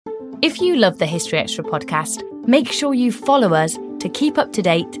If you love the History Extra podcast, make sure you follow us to keep up to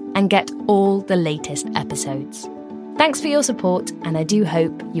date and get all the latest episodes. Thanks for your support, and I do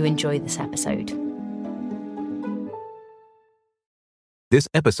hope you enjoy this episode. This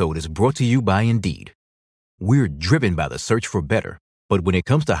episode is brought to you by Indeed. We're driven by the search for better, but when it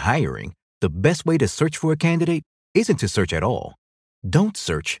comes to hiring, the best way to search for a candidate isn't to search at all. Don't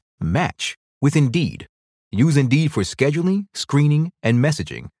search, match with Indeed. Use Indeed for scheduling, screening, and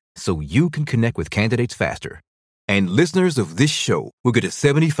messaging so you can connect with candidates faster. And listeners of this show will get a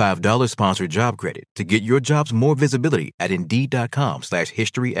 $75 sponsored job credit to get your jobs more visibility at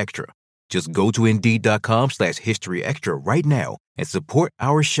Indeed.com/historyextra. Just go to Indeed.com/historyextra right now and support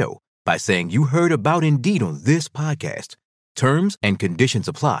our show by saying you heard about Indeed on this podcast. Terms and conditions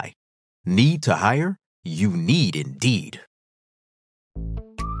apply. Need to hire? You need Indeed.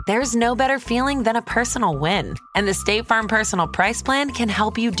 There's no better feeling than a personal win, and the State Farm Personal Price Plan can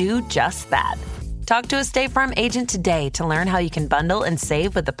help you do just that. Talk to a State Farm agent today to learn how you can bundle and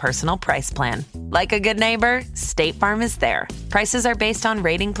save with the Personal Price Plan. Like a good neighbor, State Farm is there. Prices are based on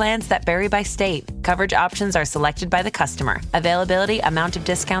rating plans that vary by state. Coverage options are selected by the customer. Availability, amount of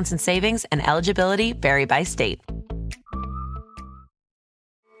discounts and savings, and eligibility vary by state.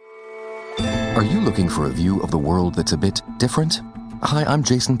 Are you looking for a view of the world that's a bit different? Hi, I'm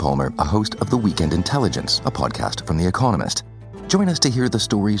Jason Palmer, a host of The Weekend Intelligence, a podcast from The Economist. Join us to hear the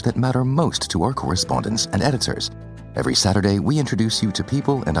stories that matter most to our correspondents and editors. Every Saturday, we introduce you to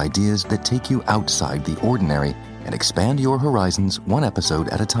people and ideas that take you outside the ordinary and expand your horizons one episode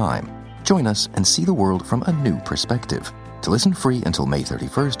at a time. Join us and see the world from a new perspective. To listen free until May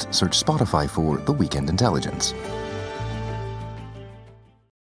 31st, search Spotify for The Weekend Intelligence.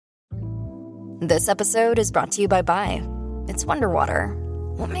 This episode is brought to you by Bai. It's Wonder Water.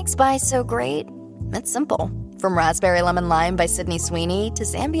 What makes Bai so great? It's simple. From Raspberry Lemon Lime by Sydney Sweeney to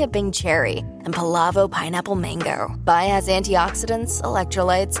Zambia Bing Cherry and Palavo Pineapple Mango, Bai has antioxidants,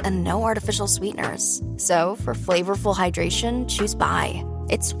 electrolytes, and no artificial sweeteners. So for flavorful hydration, choose Bai.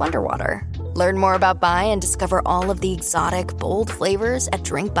 It's Wonder Water. Learn more about Bai and discover all of the exotic, bold flavors at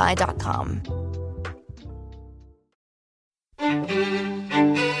drinkbai.com.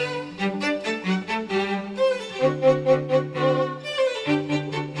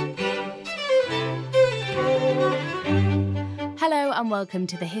 Hello and welcome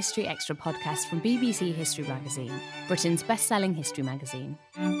to the History Extra podcast from BBC History Magazine, Britain's best-selling history magazine.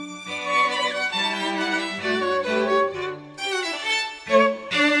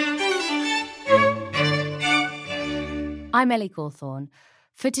 I'm Ellie Cawthorne.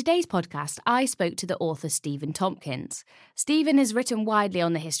 For today's podcast, I spoke to the author Stephen Tompkins. Stephen has written widely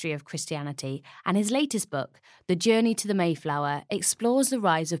on the history of Christianity, and his latest book, The Journey to the Mayflower, explores the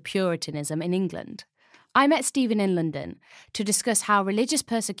rise of Puritanism in England. I met Stephen in London to discuss how religious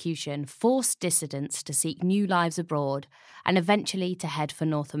persecution forced dissidents to seek new lives abroad and eventually to head for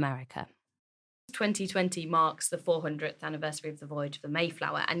North America. 2020 marks the 400th anniversary of the voyage of the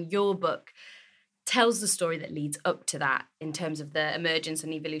Mayflower, and your book tells the story that leads up to that in terms of the emergence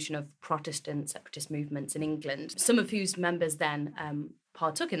and evolution of Protestant separatist movements in England, some of whose members then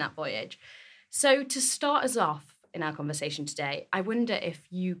partook in that voyage. So to start us off in our conversation today, I wonder if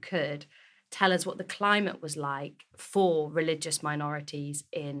you could tell us what the climate was like for religious minorities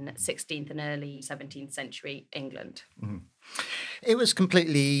in 16th and early 17th century England. Mm-hmm. It was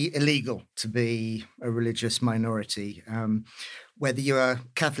completely illegal to be a religious minority. Whether you're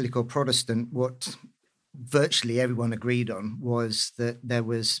Catholic or Protestant, what virtually everyone agreed on was that there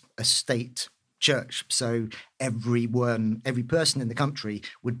was a state church. So every person in the country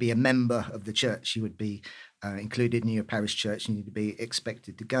would be a member of the church. You would be included in your parish church and you'd be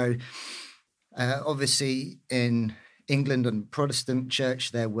expected to go. Obviously, in England and Protestant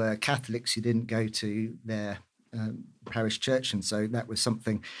church, there were Catholics who didn't go to their parish church, and so that was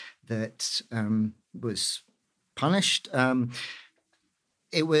something that was punished.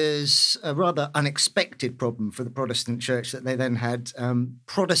 It was a rather unexpected problem for the Protestant church that they then had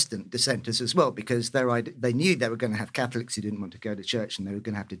Protestant dissenters as well, because they knew they were going to have Catholics who didn't want to go to church, and they were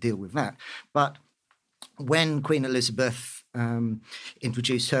going to have to deal with that. But when Queen Elizabeth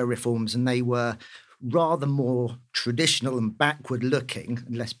introduced her reforms, and they were rather more traditional and backward-looking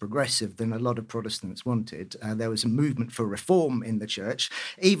and less progressive than a lot of Protestants wanted, there was a movement for reform in the church.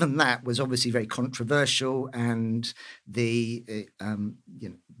 Even that was obviously very controversial, and the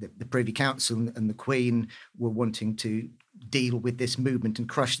Privy Council and the Queen were wanting to deal with this movement and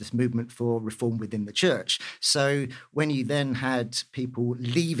crush this movement for reform within the church. So when you then had people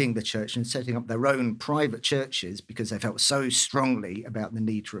leaving the church and setting up their own private churches because they felt so strongly about the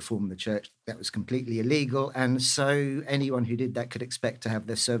need to reform the church, that was completely illegal. And so anyone who did that could expect to have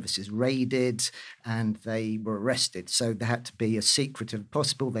their services raided, and they were arrested. So they had to be as secret as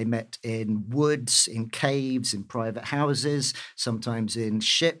possible. They met in woods, in caves, in private houses, sometimes in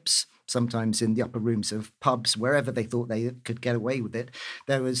ships, sometimes in the upper rooms of pubs, wherever they thought they could get away with it.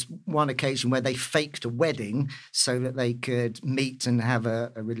 There was one occasion where they faked a wedding so that they could meet and have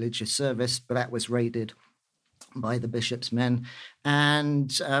a religious service, but that was raided by the bishop's men.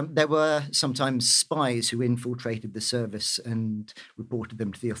 And there were sometimes spies who infiltrated the service and reported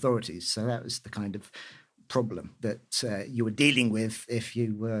them to the authorities. So that was the kind of problem that you were dealing with if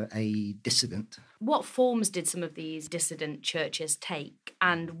you were a dissident. What forms did some of these dissident churches take,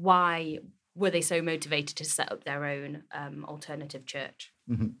 and why were they so motivated to set up their own alternative church?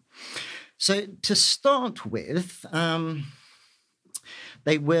 Mm-hmm. So to start with,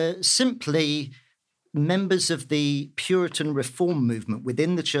 they were simply members of the Puritan reform movement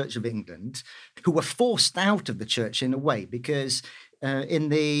within the Church of England who were forced out of the church in a way, because in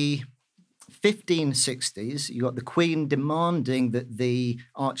the 1560s, you got the Queen demanding that the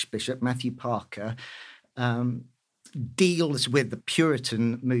Archbishop, Matthew Parker, deals with the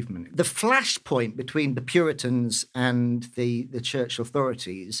Puritan movement. The flashpoint between the Puritans and the church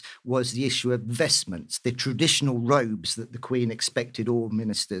authorities was the issue of vestments, the traditional robes that the Queen expected all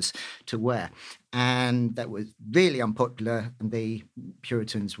ministers to wear. And that was really unpopular, and the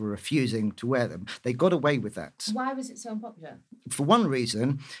Puritans were refusing to wear them. They got away with that. Why was it so unpopular? For one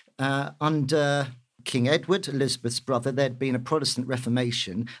reason, under King Edward, Elizabeth's brother, there'd been a Protestant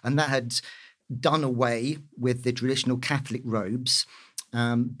Reformation, and that had done away with the traditional Catholic robes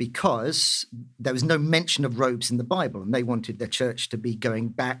because there was no mention of robes in the Bible, and they wanted their church to be going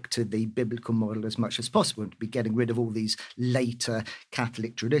back to the biblical model as much as possible and to be getting rid of all these later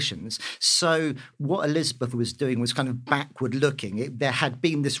Catholic traditions. So what Elizabeth was doing was kind of backward looking. There had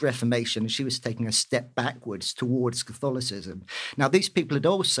been this Reformation, and she was taking a step backwards towards Catholicism. Now, these people had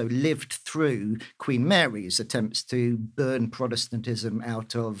also lived through Queen Mary's attempts to burn Protestantism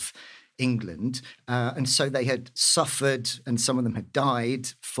out of England, and so they had suffered, and some of them had died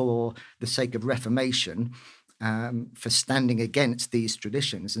for the sake of Reformation, for standing against these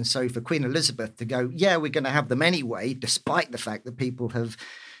traditions. And so for Queen Elizabeth to go, yeah, we're going to have them anyway, despite the fact that people have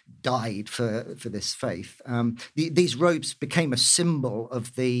died for this faith. These robes became a symbol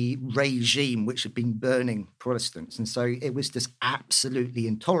of the regime which had been burning Protestants. And so it was just absolutely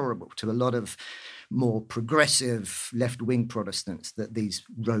intolerable to a lot of more progressive left-wing Protestants that these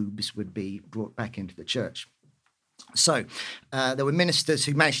robes would be brought back into the church. So there were ministers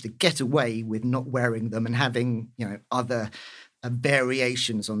who managed to get away with not wearing them and having, other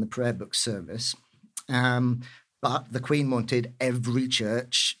variations on the prayer book service. But the Queen wanted every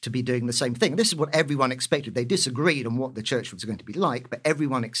church to be doing the same thing. This is what everyone expected. They disagreed on what the church was going to be like, but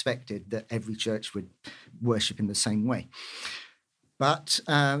everyone expected that every church would worship in the same way. But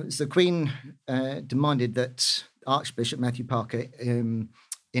the Queen demanded that Archbishop Matthew Parker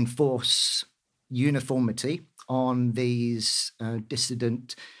enforce uniformity on these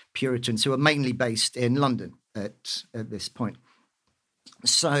dissident Puritans who are mainly based in London at this point.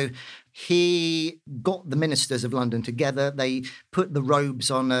 So he got the ministers of London together. They put the robes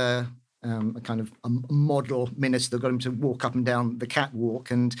on a kind of a model minister, got him to walk up and down the catwalk,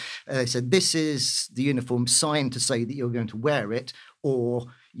 and they said, this is the uniform, sign to say that you're going to wear it, or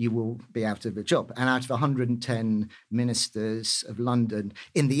you will be out of a job. And out of 110 ministers of London,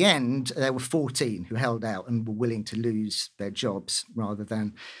 in the end, there were 14 who held out and were willing to lose their jobs rather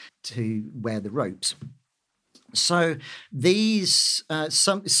than to wear the robes. So these,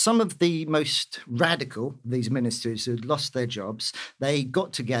 some of the most radical, these ministers who had lost their jobs, they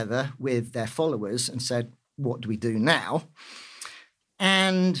got together with their followers and said, what do we do now?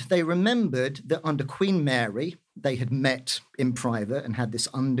 And they remembered that under Queen Mary, they had met in private and had this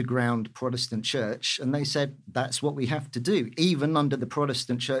underground Protestant church. And they said, that's what we have to do. Even under the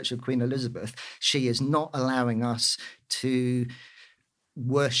Protestant church of Queen Elizabeth, she is not allowing us to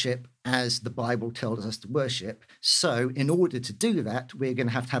worship as the Bible tells us to worship. So in order to do that, we're going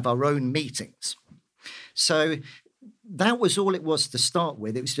to have our own meetings. So that was all it was to start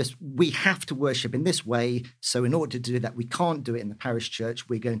with. It was just, we have to worship in this way. So in order to do that, we can't do it in the parish church.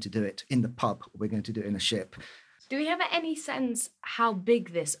 We're going to do it in the pub. We're going to do it in a ship. Do we have any sense how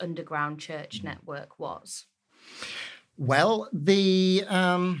big this underground church network was? Well, the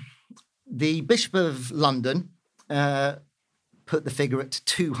Bishop of London put the figure at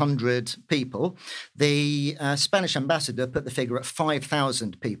 200 people. The Spanish ambassador put the figure at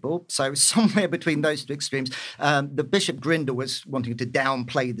 5,000 people. So somewhere between those two extremes. The Bishop Grindal was wanting to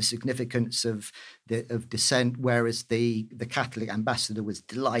downplay the significance of dissent, whereas the Catholic ambassador was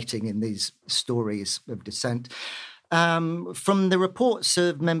delighting in these stories of dissent. From the reports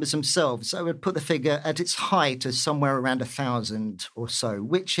of members themselves, I would put the figure at its height as somewhere around 1,000 or so,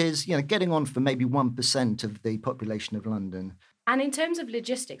 which is, getting on for maybe 1% of the population of London. And in terms of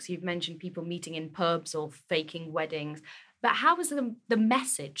logistics, you've mentioned people meeting in pubs or faking weddings. But how was the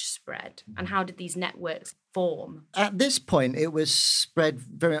message spread, and how did these networks form? At this point, it was spread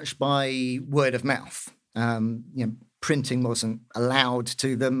very much by word of mouth. Printing wasn't allowed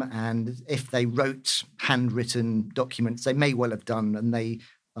to them, and if they wrote handwritten documents, they may well have done, and they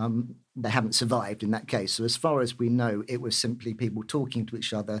haven't survived in that case. So as far as we know, it was simply people talking to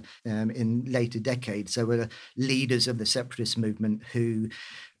each other in later decades. There were leaders of the separatist movement who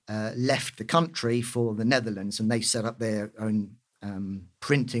left the country for the Netherlands, and they set up their own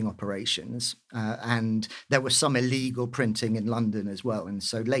printing operations, and there was some illegal printing in London as well. And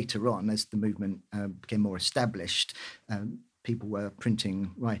so later on, as the movement became more established, people were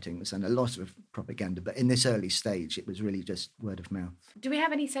printing writings and a lot of propaganda. But in this early stage, it was really just word of mouth. Do we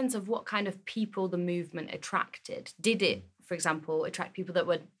have any sense of what kind of people the movement attracted? Did it, for example, attract people that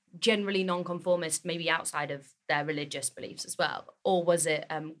were generally nonconformist, maybe outside of their religious beliefs as well? Or was it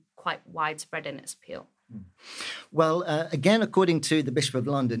quite widespread in its appeal? Well, again, according to the Bishop of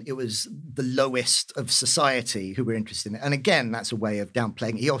London, it was the lowest of society who were interested in it. And again, that's a way of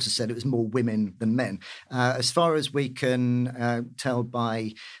downplaying it. He also said it was more women than men. As far as we can tell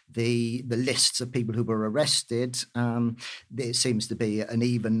by the lists of people who were arrested, it seems to be an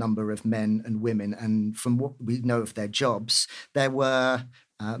even number of men and women. And from what we know of their jobs, there were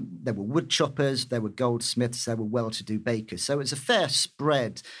wood choppers, there were goldsmiths, there were well-to-do bakers. So it was a fair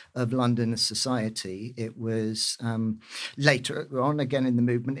spread of London society. It was later on, again in the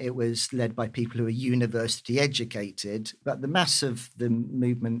movement, it was led by people who were university educated. But the mass of the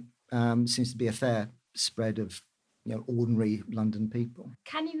movement seems to be a fair spread of ordinary London people.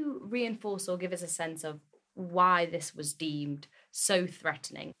 Can you reinforce or give us a sense of why this was deemed so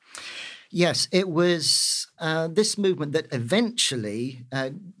threatening? Yes, it was this movement that eventually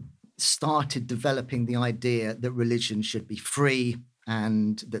started developing the idea that religion should be free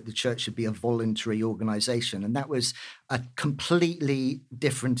and that the church should be a voluntary organisation. And that was a completely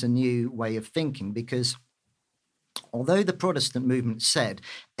different and new way of thinking, because although the Protestant movement said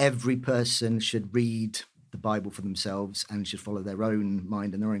every person should read the Bible for themselves and should follow their own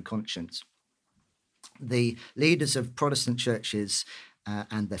mind and their own conscience, the leaders of Protestant churches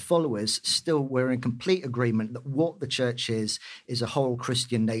and their followers still were in complete agreement that what the church is a whole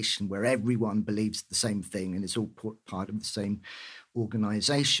Christian nation where everyone believes the same thing and is all part of the same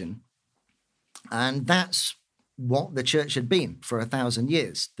organisation. And that's what the church had been for 1,000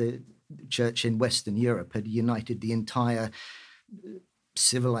 years. The church in Western Europe had united the entire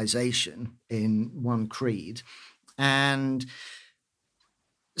civilization in one creed. And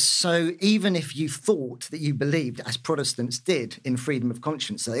so even if you thought that you believed, as Protestants did, in freedom of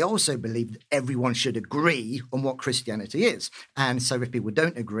conscience, they also believed that everyone should agree on what Christianity is. And so if people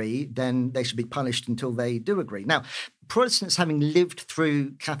don't agree, then they should be punished until they do agree. Now, Protestants, having lived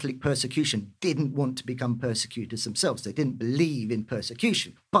through Catholic persecution, didn't want to become persecutors themselves. They didn't believe in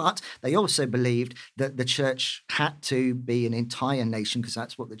persecution, but they also believed that the church had to be an entire nation, because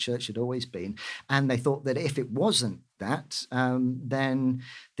that's what the church had always been. And they thought that if it wasn't that, then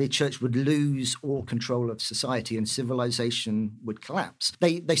the church would lose all control of society and civilization would collapse.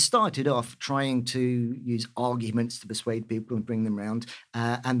 They started off trying to use arguments to persuade people and bring them around.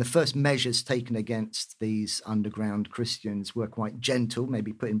 And the first measures taken against these underground Christians were quite gentle,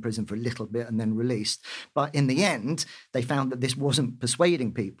 maybe put in prison for a little bit and then released. But in the end, they found that this wasn't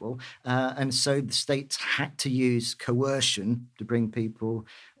persuading people. And so the state had to use coercion to bring people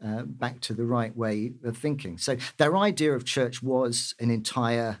back to the right way of thinking. So their idea of church was an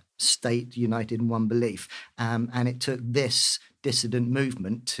entire state united in one belief. And it took this dissident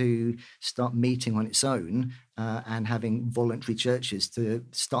movement to start meeting on its own and having voluntary churches to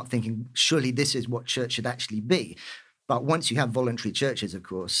start thinking, surely this is what church should actually be. But once you have voluntary churches, of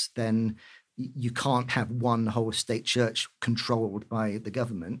course, then you can't have one whole state church controlled by the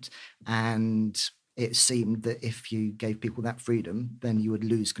government. And it seemed that if you gave people that freedom, then you would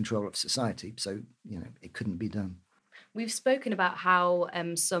lose control of society. So, it couldn't be done. We've spoken about how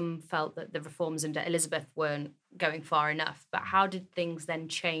some felt that the reforms under Elizabeth weren't going far enough, but how did things then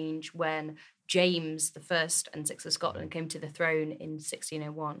change when James I and VI of Scotland came to the throne in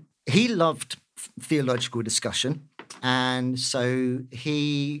 1601? He loved theological discussion, And so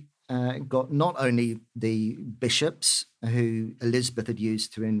he got not only the bishops who Elizabeth had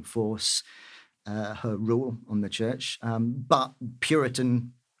used to enforce her rule on the church, but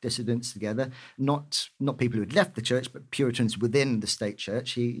Puritan dissidents together, not people who had left the church, but Puritans within the state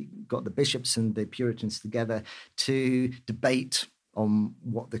church. He got the bishops and the Puritans together to debate on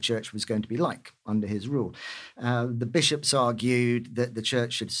what the church was going to be like under his rule. The bishops argued that the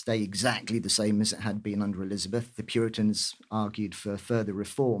church should stay exactly the same as it had been under Elizabeth. The Puritans argued for further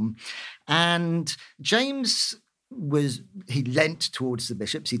reform. And James he leant towards the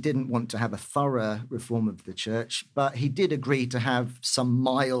bishops. He didn't want to have a thorough reform of the church, but he did agree to have some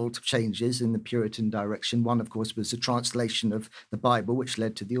mild changes in the Puritan direction. One, of course, was the translation of the Bible, which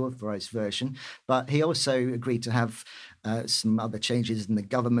led to the Authorized Version. But he also agreed to have some other changes in the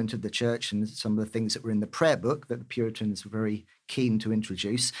government of the church and some of the things that were in the prayer book that the Puritans were very keen to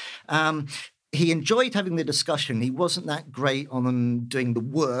introduce. He enjoyed having the discussion. He wasn't that great on doing the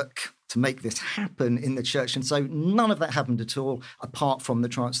work to make this happen in the church. And so none of that happened at all, apart from the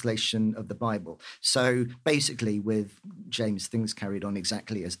translation of the Bible. So basically, with James, things carried on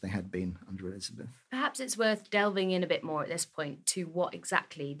exactly as they had been under Elizabeth. Perhaps it's worth delving in a bit more at this point to what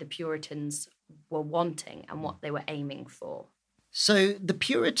exactly the Puritans were wanting and what they were aiming for. So the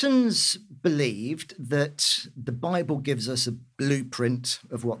Puritans believed that the Bible gives us a blueprint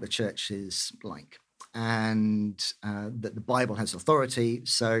of what the church is like, and that the Bible has authority.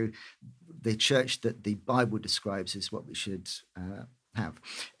 So the church that the Bible describes is what we should have.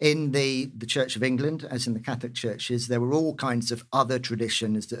 In the Church of England, as in the Catholic churches, there were all kinds of other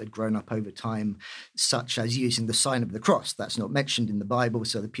traditions that had grown up over time, such as using the sign of the cross. That's not mentioned in the Bible,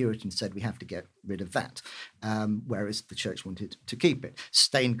 so the Puritans said we have to get rid of that, whereas the church wanted to keep it.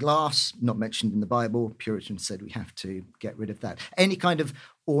 Stained glass, not mentioned in the Bible, Puritans said we have to get rid of that. Any kind of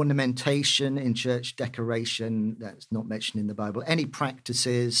ornamentation in church decoration, that's not mentioned in the Bible. Any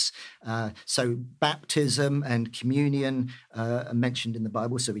practices, so baptism and communion are mentioned in the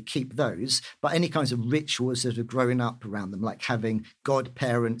Bible, so we keep those. But any kinds of rituals that are growing up around them, like having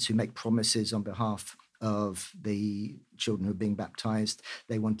godparents who make promises on behalf of the children who are being baptized,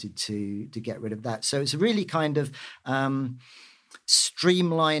 they wanted to get rid of that. So it's really kind of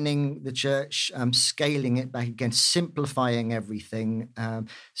streamlining the church, scaling it back again, simplifying everything.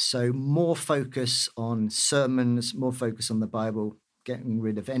 So more focus on sermons, more focus on the Bible, getting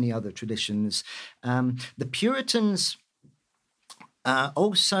rid of any other traditions. The Puritans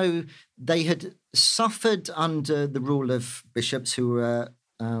also, they had suffered under the rule of bishops who were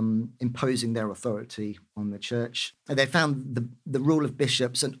imposing their authority on the church. They found the rule of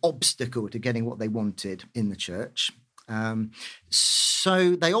bishops an obstacle to getting what they wanted in the church.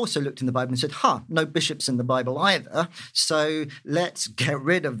 So they also looked in the Bible and said, no bishops in the Bible either, so let's get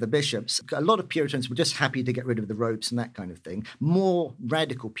rid of the bishops. A lot of Puritans were just happy to get rid of the robes and that kind of thing. More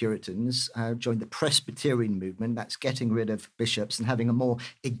radical Puritans joined the Presbyterian movement, that's getting rid of bishops and having a more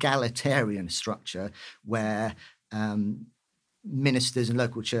egalitarian structure where ministers in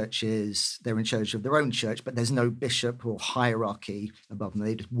local churches, they're in charge of their own church, but there's no bishop or hierarchy above them.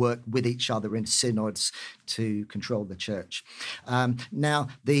 They just work with each other in synods to control the church. Now,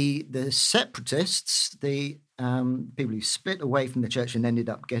 the separatists, the people who split away from the church and ended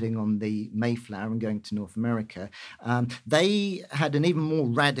up getting on the Mayflower and going to North America, they had an even more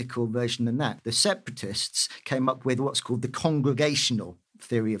radical version than that. The separatists came up with what's called the congregational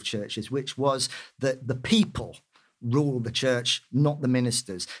theory of churches, which was that the people rule the church, not the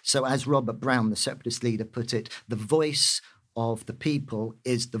ministers. So as Robert Brown, the separatist leader, put it, the voice of the people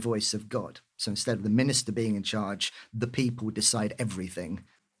is the voice of God. So instead of the minister being in charge, the people decide everything.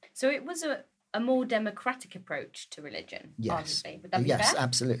 So it was a more democratic approach to religion, yes. arguably. Would that be yes, fair?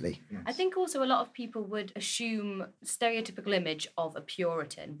 Absolutely. Yes. I think also a lot of people would assume stereotypical image of a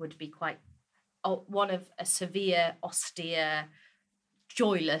Puritan would be quite one of a severe, austere,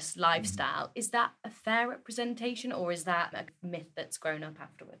 joyless lifestyle. Is that a fair representation, or is that a myth that's grown up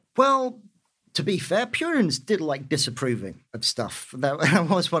afterwards? Well, to be fair, Puritans did like disapproving of stuff. That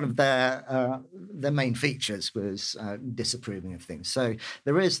was one of their main features, was disapproving of things. So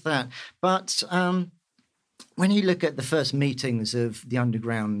there is that. But when you look at the first meetings of the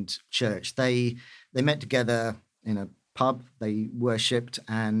underground church, they met together in a pub, they worshipped,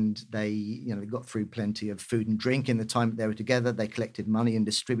 and they got through plenty of food and drink in the time that they were together. They collected money and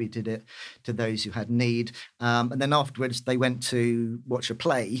distributed it to those who had need. And then afterwards, they went to watch a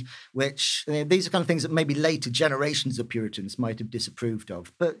play, which these are kind of things that maybe later generations of Puritans might have disapproved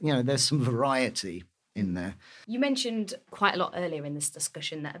of. But, there's some variety in there. You mentioned quite a lot earlier in this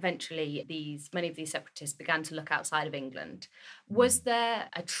discussion that eventually many of these separatists began to look outside of England. Was there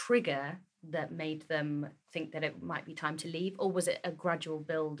a trigger that made them think that it might be time to leave, or was it a gradual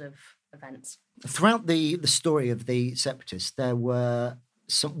build of events? Throughout the story of the separatists, there were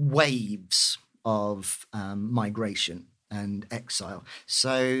some waves of migration and exile.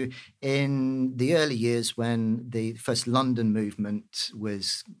 So in the early years, when the first London movement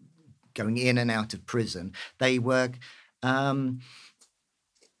was going in and out of prison, they were...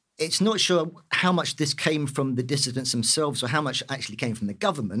 it's not sure how much this came from the dissidents themselves or how much actually came from the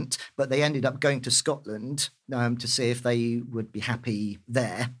government, but they ended up going to Scotland to see if they would be happy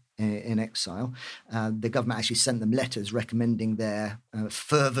there in exile. The government actually sent them letters recommending their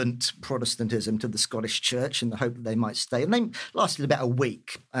fervent Protestantism to the Scottish Church in the hope that they might stay. And they lasted about a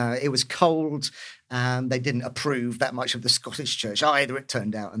week. It was cold. They didn't approve that much of the Scottish Church either, it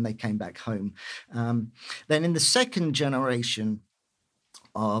turned out, and they came back home. Then in the second generation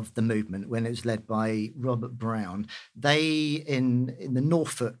of the movement, when it was led by Robert Brown, they, in the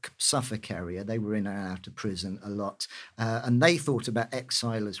Norfolk, Suffolk area, they were in and out of prison a lot, and they thought about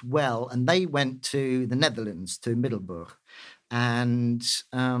exile as well, and they went to the Netherlands, to Middelburg, and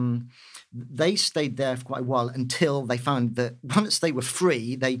they stayed there for quite a while until they found that once they were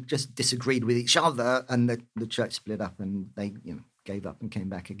free, they just disagreed with each other, and the church split up, and they gave up and came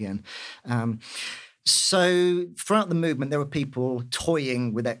back again. So throughout the movement, there were people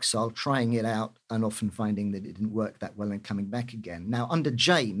toying with exile, trying it out, and often finding that it didn't work that well and coming back again. Now, under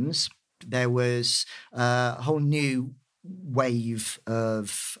James, there was a whole new wave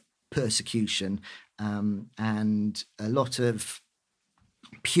of persecution, and a lot of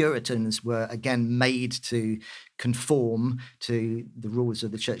Puritans were again made to conform to the rules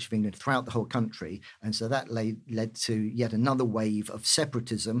of the Church of England throughout the whole country. And so that led to yet another wave of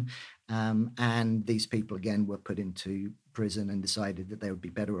separatism. And these people, again, were put into prison and decided that they would be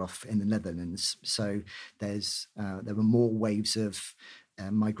better off in the Netherlands. So there were more waves of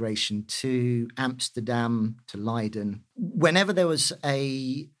migration to Amsterdam, to Leiden. Whenever there was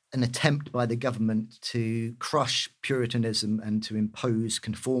an attempt by the government to crush Puritanism and to impose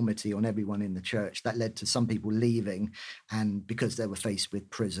conformity on everyone in the church, that led to some people leaving, and because they were faced with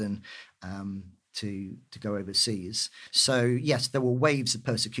prison, to go overseas. So yes, there were waves of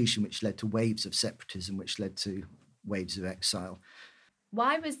persecution which led to waves of separatism, which led to waves of exile.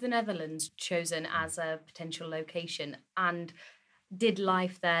 Why was the Netherlands chosen as a potential location, and did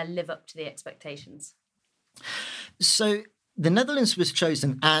life there live up to the expectations? So the Netherlands was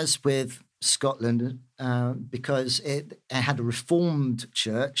chosen, as with Scotland, because it had a reformed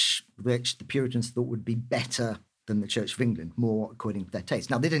church, which the Puritans thought would be better than the Church of England, more according to their taste.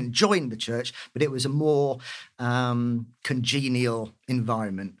 Now, they didn't join the church, but it was a more congenial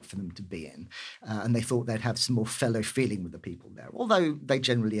environment for them to be in. And they thought they'd have some more fellow feeling with the people there, although they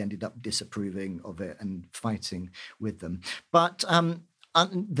generally ended up disapproving of it and fighting with them. But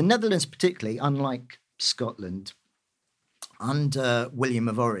the Netherlands particularly, unlike Scotland, under William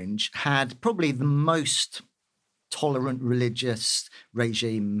of Orange, had probably the most tolerant religious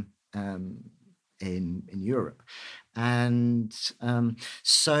regime in Europe. And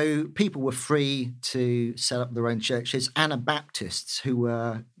so people were free to set up their own churches. Anabaptists, who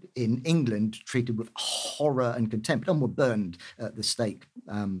were in England treated with horror and contempt and were burned at the stake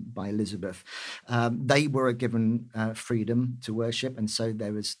by Elizabeth, they were given freedom to worship. And so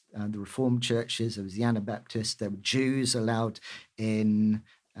there was the Reformed churches, there was the Anabaptists, there were Jews allowed in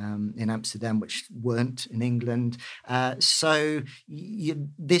Amsterdam, which weren't in England. So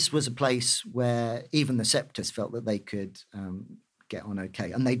this was a place where even the separatists felt that they could get on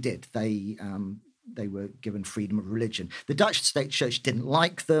okay. And they did. They were given freedom of religion. The Dutch State Church didn't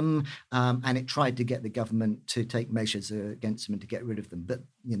like them, and it tried to get the government to take measures against them and to get rid of them. But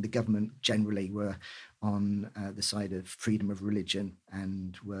the government generally were on the side of freedom of religion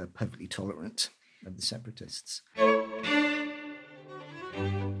and were perfectly tolerant of the separatists.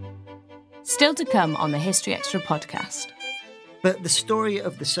 Still to come on the History Extra podcast. But the story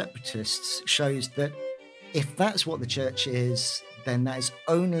of the separatists shows that if that's what the church is, then that is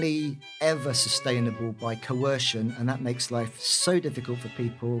only ever sustainable by coercion, and that makes life so difficult for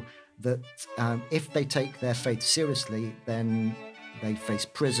people that if they take their faith seriously, then they face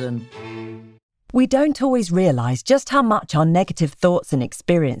prison. We don't always realise just how much our negative thoughts and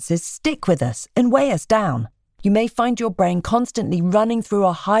experiences stick with us and weigh us down. You may find your brain constantly running through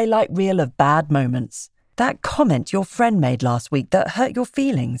a highlight reel of bad moments. That comment your friend made last week that hurt your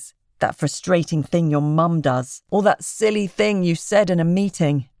feelings. That frustrating thing your mum does. Or that silly thing you said in a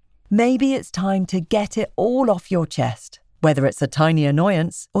meeting. Maybe it's time to get it all off your chest. Whether it's a tiny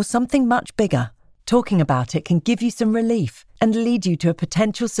annoyance or something much bigger. Talking about it can give you some relief and lead you to a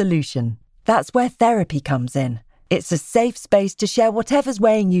potential solution. That's where therapy comes in. It's a safe space to share whatever's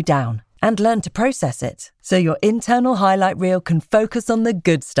weighing you down and learn to process it so your internal highlight reel can focus on the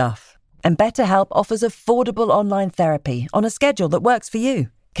good stuff. And BetterHelp offers affordable online therapy on a schedule that works for you.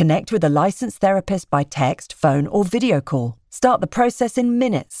 Connect with a licensed therapist by text, phone, or video call. Start the process in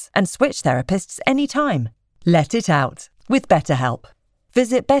minutes and switch therapists anytime. Let it out with BetterHelp.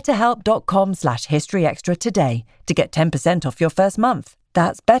 Visit betterhelp.com/historyextra today to get 10% off your first month.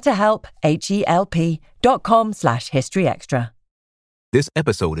 That's BetterHelp, HELP.com/historyextra. This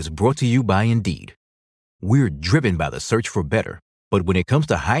episode is brought to you by Indeed. We're driven by the search for better, but when it comes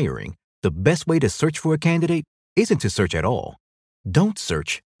to hiring, the best way to search for a candidate isn't to search at all. Don't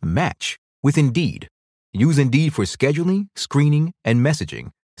search, match with Indeed. Use Indeed for scheduling, screening, and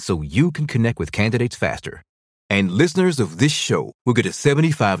messaging so you can connect with candidates faster. And listeners of this show will get a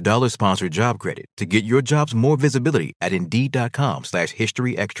 $75 sponsored job credit to get your jobs more visibility at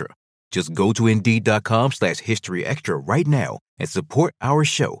Indeed.com/historyextra. Just go to Indeed.com/historyextra right now and support our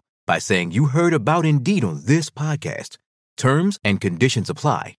show by saying you heard about Indeed on this podcast. Terms and conditions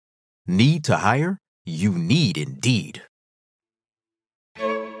apply. Need to hire? You need Indeed.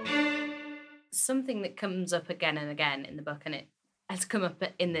 Something that comes up again and again in the book, and it has come up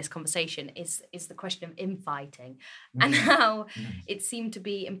in this conversation, is the question of infighting and how it seemed to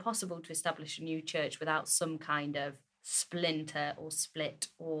be impossible to establish a new church without some kind of splinter or split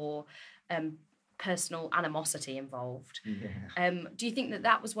or personal animosity involved. Do you think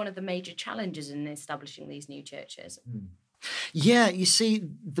that was one of the major challenges in establishing these new churches? Yeah, you see,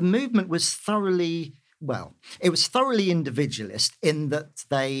 the movement was thoroughly individualist in that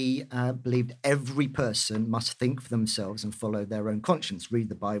they believed every person must think for themselves and follow their own conscience, read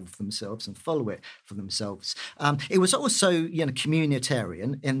the Bible for themselves and follow it for themselves. It was also,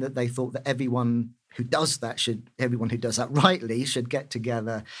 communitarian in that they thought that everyone who does that rightly should get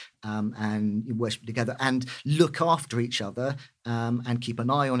together and worship together and look after each other and keep an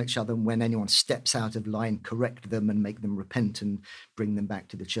eye on each other. And when anyone steps out of line, correct them and make them repent and bring them back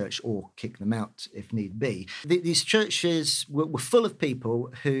to the church or kick them out if need be. These churches were full of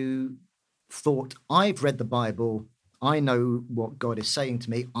people who thought, I've read the Bible, I know what God is saying to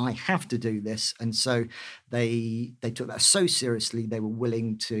me, I have to do this. And so they took that so seriously, they were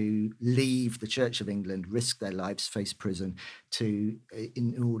willing to leave the Church of England, risk their lives, face prison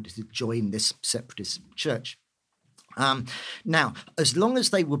in order to join this separatist church. Now, as long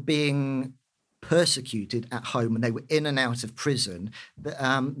as they were being persecuted at home and they were in and out of prison,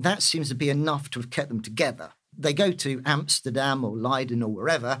 that seems to be enough to have kept them together. They go to Amsterdam or Leiden or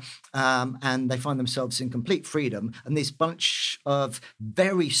wherever, and they find themselves in complete freedom. And this bunch of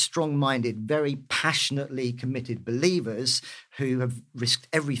very strong-minded, very passionately committed believers who have risked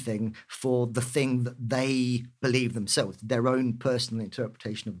everything for the thing that they believe themselves, their own personal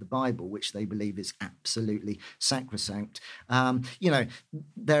interpretation of the Bible, which they believe is absolutely sacrosanct.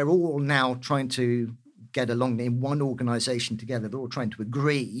 They're all now trying to get along in one organisation together. They're all trying to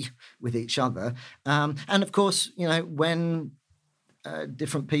agree with each other. And of course, when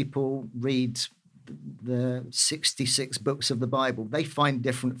different people read the 66 books of the Bible, they find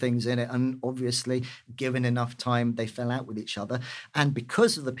different things in it. And obviously, given enough time, they fell out with each other. And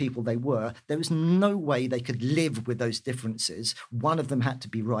because of the people they were, there was no way they could live with those differences. One of them had to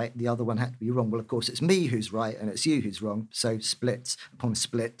be right, the other one had to be wrong. Well, of course, it's me who's right and it's you who's wrong. So splits upon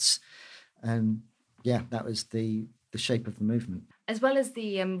splits. And yeah, that was the shape of the movement. As well as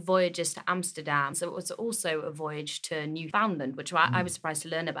the voyages to Amsterdam, so it was also a voyage to Newfoundland, which I was surprised to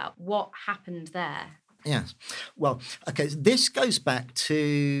learn about. What happened there? Yes. Well, okay, this goes back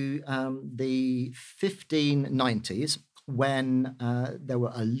to the 1590s when there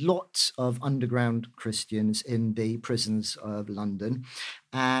were a lot of underground Christians in the prisons of London,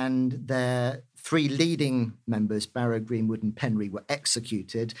 and their three leading members, Barrow, Greenwood and Penry, were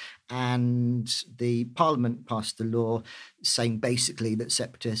executed, and the Parliament passed a law saying basically that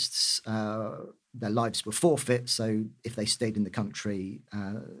separatists, their lives were forfeit, so if they stayed in the country,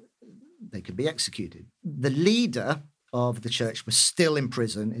 they could be executed. The leader of the church was still in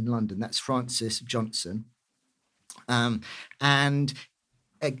prison in London. That's Francis Johnson. And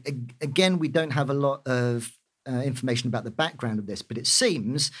again, we don't have a lot of information about the background of this, but it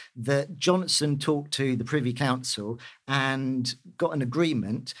seems that Johnson talked to the Privy Council and got an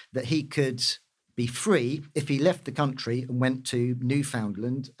agreement that he could be free if he left the country and went to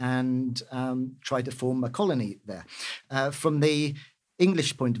Newfoundland and tried to form a colony there. From the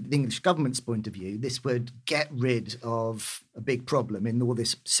English government's point of view, this would get rid of a big problem in all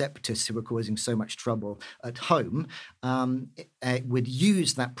these separatists who were causing so much trouble at home. It would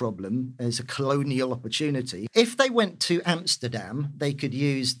use that problem as a colonial opportunity. If they went to Amsterdam, they could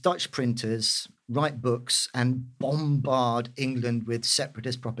use Dutch printers, write books and bombard England with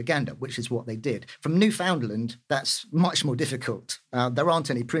separatist propaganda, which is what they did. From Newfoundland, that's much more difficult. There aren't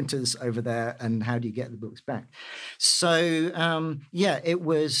any printers over there, and how do you get the books back? So, it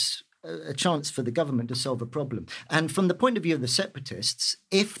was a chance for the government to solve a problem. And from the point of view of the separatists,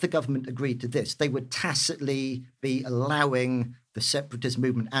 if the government agreed to this, they would tacitly be allowing the separatist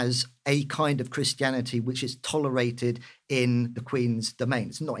movement as a kind of Christianity which is tolerated in the Queen's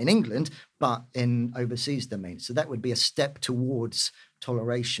domains, not in England, but in overseas domains. So that would be a step towards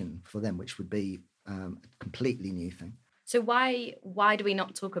toleration for them, which would be a completely new thing. So why do we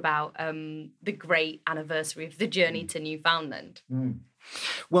not talk about the great anniversary of the journey to Newfoundland?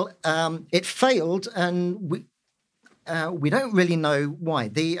 Well, it failed, and we don't really know why.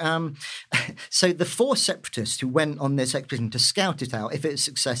 So the 4 separatists who went on this expedition to scout it out, if it's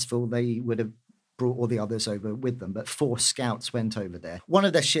successful, they would have brought all the others over with them. But 4 scouts went over there. One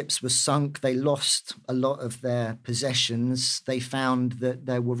of their ships was sunk. They lost a lot of their possessions. They found that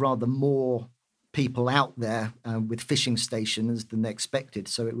there were rather more people out there with fishing stations than they expected.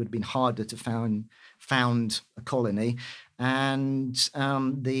 So it would have been harder to found a colony. And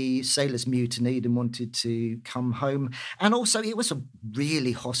the sailors mutinied and wanted to come home. And also it was a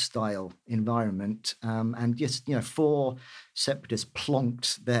really hostile environment. And just, 4 separatists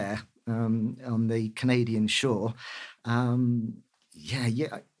plonked there on the Canadian shore. You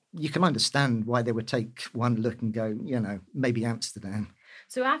can understand why they would take one look and go, maybe Amsterdam.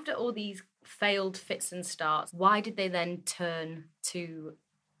 So after all these failed fits and starts, why did they then turn to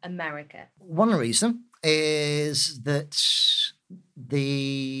America? One reason is that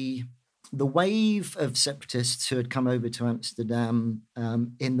the wave of separatists who had come over to Amsterdam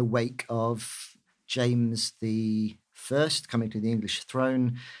in the wake of James I coming to the English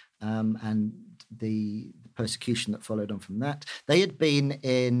throne and the persecution that followed on from that, they had been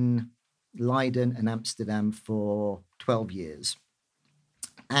in Leiden and Amsterdam for 12 years.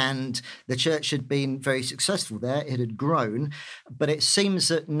 And the church had been very successful there. It had grown. But it seems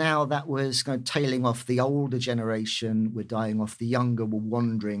that now that was kind of tailing off. The older generation were dying off. The younger were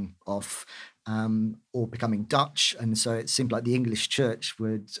wandering off or becoming Dutch. And so it seemed like the English church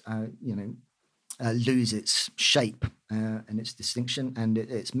would, lose its shape and its distinction and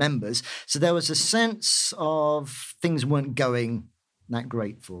its members. So there was a sense of things weren't going that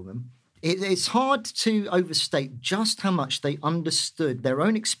great for them. It's hard to overstate just how much they understood their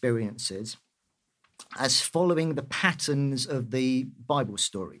own experiences as following the patterns of the Bible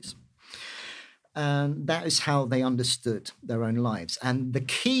stories. That is how they understood their own lives. And the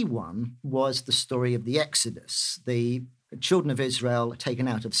key one was the story of the Exodus. The children of Israel taken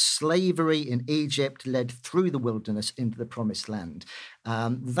out of slavery in Egypt, led through the wilderness into the promised land.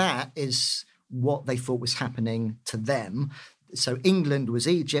 That is what they thought was happening to them. So England was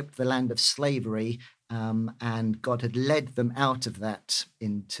Egypt, the land of slavery, and God had led them out of that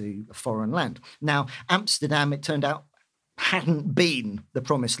into a foreign land. Now, Amsterdam, it turned out, hadn't been the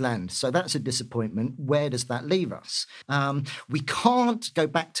promised land. So that's a disappointment. Where does that leave us? We can't go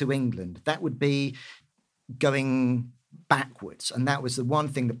back to England. That would be going backwards. And that was the one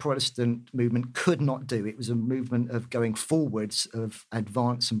thing the Protestant movement could not do. It was a movement of going forwards, of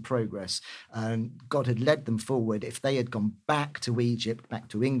advance and progress. And God had led them forward. If they had gone back to Egypt, back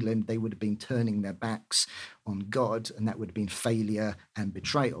to England, they would have been turning their backs on God, and that would have been failure and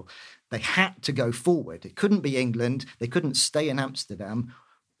betrayal. They had to go forward. It couldn't be England. They couldn't stay in Amsterdam.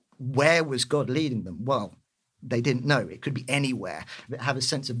 Where was God leading them? Well, they didn't know. It could be anywhere. But have a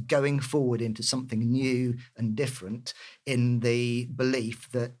sense of going forward into something new and different in the belief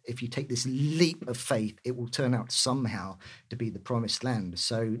that if you take this leap of faith, it will turn out somehow to be the promised land.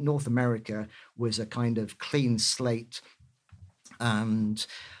 So North America was a kind of clean slate. And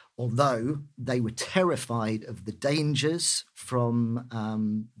although they were terrified of the dangers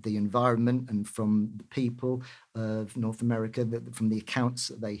from the environment and from the people of North America, from the accounts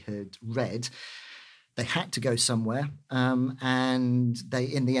that they had read, they had to go somewhere, and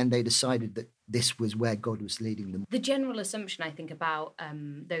in the end, they decided that this was where God was leading them. The general assumption, I think, about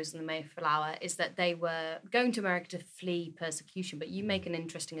those in the Mayflower is that they were going to America to flee persecution, but you make an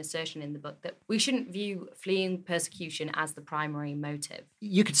interesting assertion in the book that we shouldn't view fleeing persecution as the primary motive.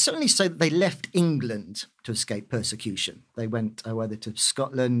 You could certainly say that they left England to escape persecution. They went whether to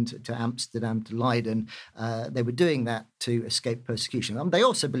Scotland, to Amsterdam, to Leiden. They were doing that to escape persecution. They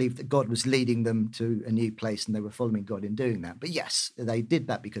also believed that God was leading them to a new place, and they were following God in doing that. But yes, they did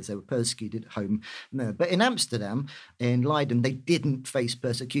that because they were persecuted at home. No. But in Amsterdam, in Leiden, they didn't face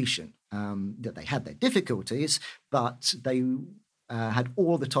persecution. That they had their difficulties, but they had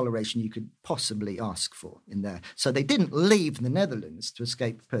all the toleration you could possibly ask for in there. So they didn't leave the Netherlands to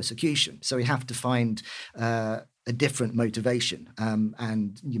escape persecution. So we have to find a different motivation.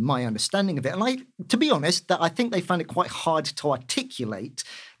 And my understanding of it, and to be honest, that I think they found it quite hard to articulate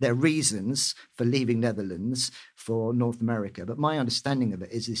their reasons for leaving Netherlands for North America. But my understanding of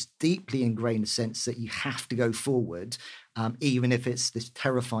it is this deeply ingrained sense that you have to go forward, even if it's this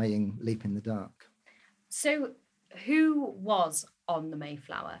terrifying leap in the dark. So who was on the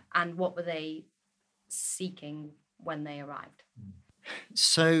Mayflower and what were they seeking when they arrived?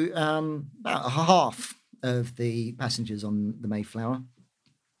 So about half of the passengers on the Mayflower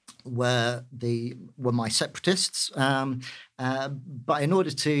were my separatists, but in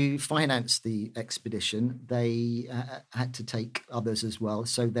order to finance the expedition, they had to take others as well.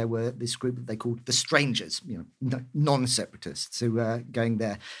 So there were this group that they called the Strangers, non-separatists, who were going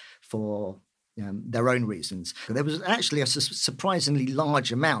there for their own reasons. There was actually a surprisingly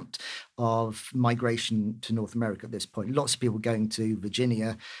large amount of migration to North America at this point. Lots of people going to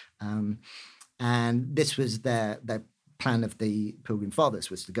Virginia, and this was their plan of the Pilgrim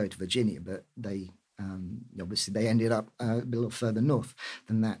Fathers, was to go to Virginia, but they obviously they ended up a little further north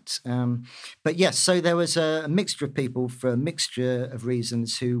than that. But yes, so there was a mixture of people for a mixture of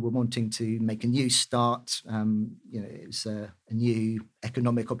reasons who were wanting to make a new start. It was a new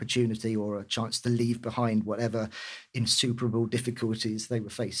economic opportunity or a chance to leave behind whatever insuperable difficulties they were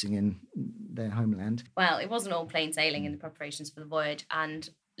facing in their homeland. Well, it wasn't all plain sailing in the preparations for the voyage, and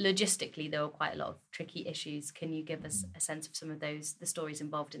logistically, there were quite a lot of tricky issues. Can you give us a sense of some of the stories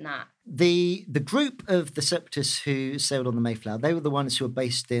involved in that? The group of the separatists who sailed on the Mayflower, they were the ones who were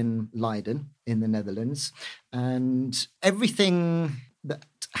based in Leiden in the Netherlands. And everything that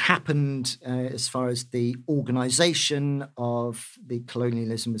happened as far as the organisation of the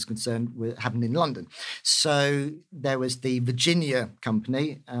colonialism was concerned happened in London. So there was the Virginia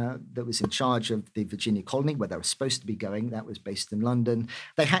Company that was in charge of the Virginia colony where they were supposed to be going. That was based in London.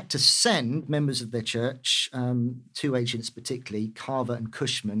 They had to send members of their church, two agents particularly, Carver and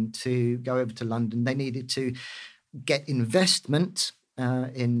Cushman, to go over to London. They needed to get investment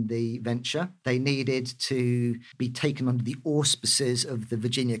in the venture. They needed to be taken under the auspices of the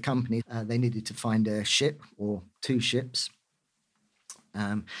Virginia Company. They needed to find a ship or two ships,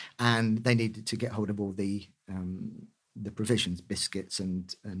 and they needed to get hold of all the provisions, biscuits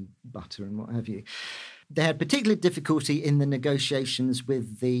and butter and what have you. They had particular difficulty in the negotiations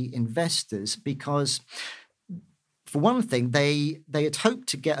with the investors because, for one thing, they had hoped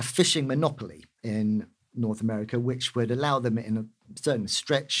to get a fishing monopoly in North America, which would allow them in a certain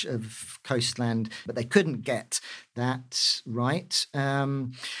stretch of coastland, but they couldn't get that right.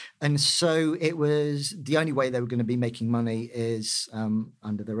 And so it was the only way they were going to be making money is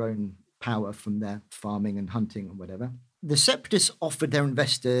under their own power from their farming and hunting or whatever. The separatists offered their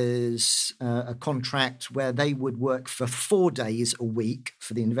investors a contract where they would work for 4 days a week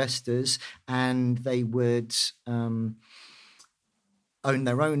for the investors, and they would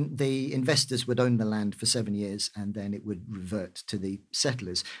the investors would own the land for 7 years, and then it would revert to the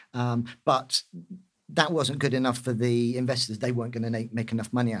settlers. But that wasn't good enough for the investors. They weren't going to make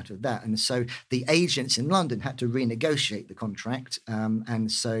enough money out of that. And so the agents in London had to renegotiate the contract.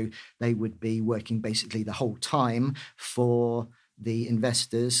 And so they would be working basically the whole time for the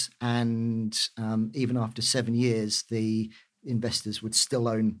investors. And even after 7 years, the investors would still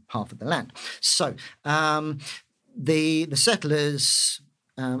own half of the land. So the settlers,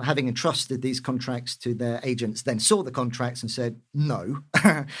 having entrusted these contracts to their agents, then saw the contracts and said, no,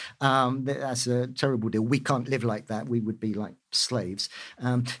 that's a terrible deal. We can't live like that. We would be like slaves.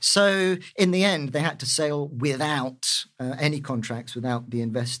 So in the end, they had to sail without any contracts, without the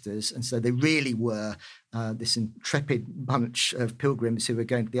investors. And so they really were this intrepid bunch of pilgrims who were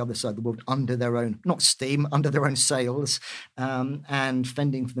going to the other side of the world under their own, not steam, under their own sails, and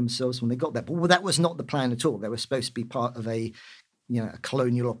fending for themselves when they got there. But that was not the plan at all. They were supposed to be part of a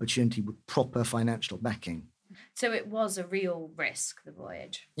colonial opportunity with proper financial backing. So it was a real risk, the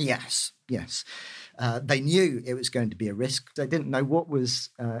voyage? Yes. They knew it was going to be a risk. They didn't know what was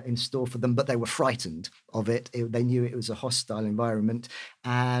in store for them, but they were frightened of it. They knew it was a hostile environment.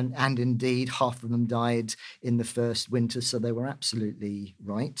 And indeed, half of them died in the first winter, so they were absolutely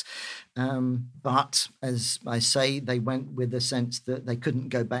right. But as I say, they went with the sense that they couldn't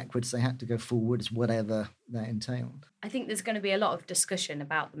go backwards. They had to go forwards, whatever that entailed. I think there's going to be a lot of discussion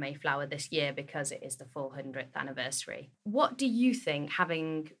about the Mayflower this year because it is the 400th anniversary. What do you think,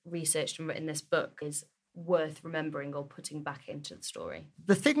 having researched and written this book, is worth remembering or putting back into the story?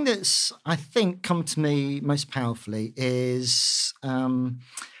 The thing that's, I think, come to me most powerfully is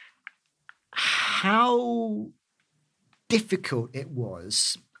how difficult it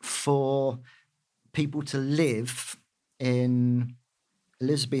was for people to live in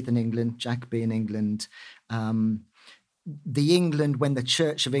Elizabethan England, Jacobean England, the England when the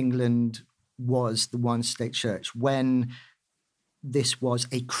Church of England was the one-state church, when this was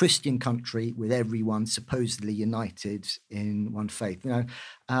a Christian country with everyone supposedly united in one faith.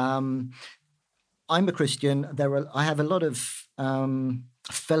 I'm a Christian. I have a lot of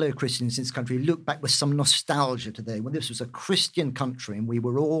fellow Christians in this country who look back with some nostalgia today when this was a Christian country and we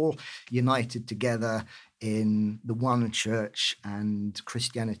were all united together in the one church and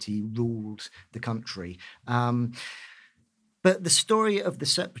Christianity ruled the country. But the story of the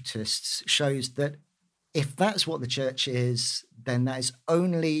separatists shows that if that's what the church is, then that is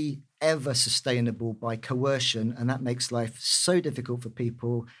only ever sustainable by coercion, and that makes life so difficult for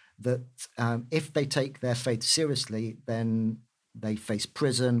people that if they take their faith seriously, then they face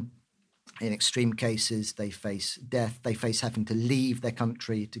prison. In extreme cases, they face death. They face having to leave their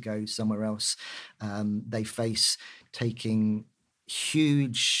country to go somewhere else. They face taking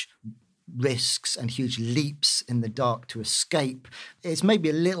huge risks and huge leaps in the dark to escape. It's maybe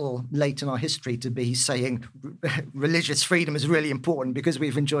a little late in our history to be saying religious freedom is really important because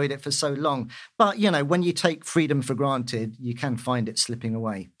we've enjoyed it for so long. But, when you take freedom for granted, you can find it slipping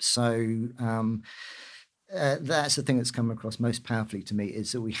away. So that's the thing that's come across most powerfully to me,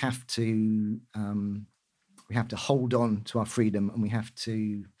 is that we have to hold on to our freedom, and we have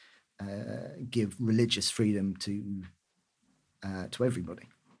to give religious freedom to everybody.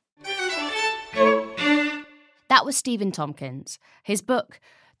 That was Stephen Tompkins. His book,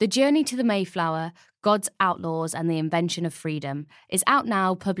 The Journey to the Mayflower, God's Outlaws and the Invention of Freedom, is out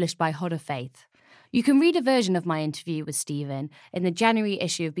now, published by Hodder Faith. You can read a version of my interview with Stephen in the January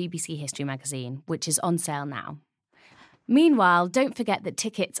issue of BBC History magazine, which is on sale now. Meanwhile, don't forget that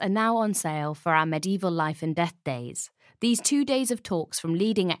tickets are now on sale for our Medieval Life and Death Days. These 2 days of talks from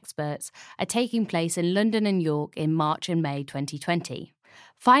leading experts are taking place in London and York in March and May 2020.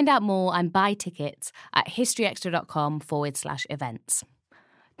 Find out more and buy tickets at historyextra.com/events.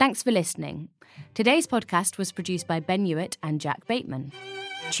 Thanks for listening. Today's podcast was produced by Ben Hewitt and Jack Bateman.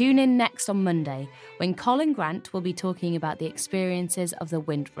 Tune in next on Monday when Colin Grant will be talking about the experiences of the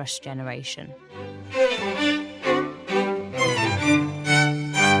Windrush generation.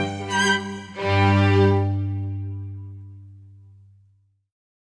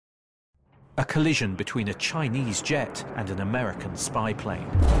 A collision between a Chinese jet and an American spy plane.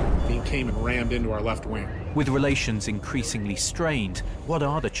 He came and rammed into our left wing. With relations increasingly strained, what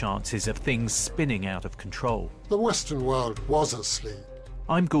are the chances of things spinning out of control? The Western world was asleep.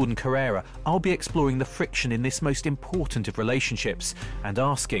 I'm Gordon Carrera. I'll be exploring the friction in this most important of relationships and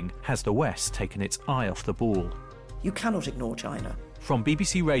asking, has the West taken its eye off the ball? You cannot ignore China. From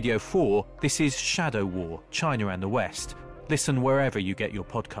BBC Radio 4, this is Shadow War, China and the West. Listen wherever you get your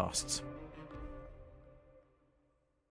podcasts.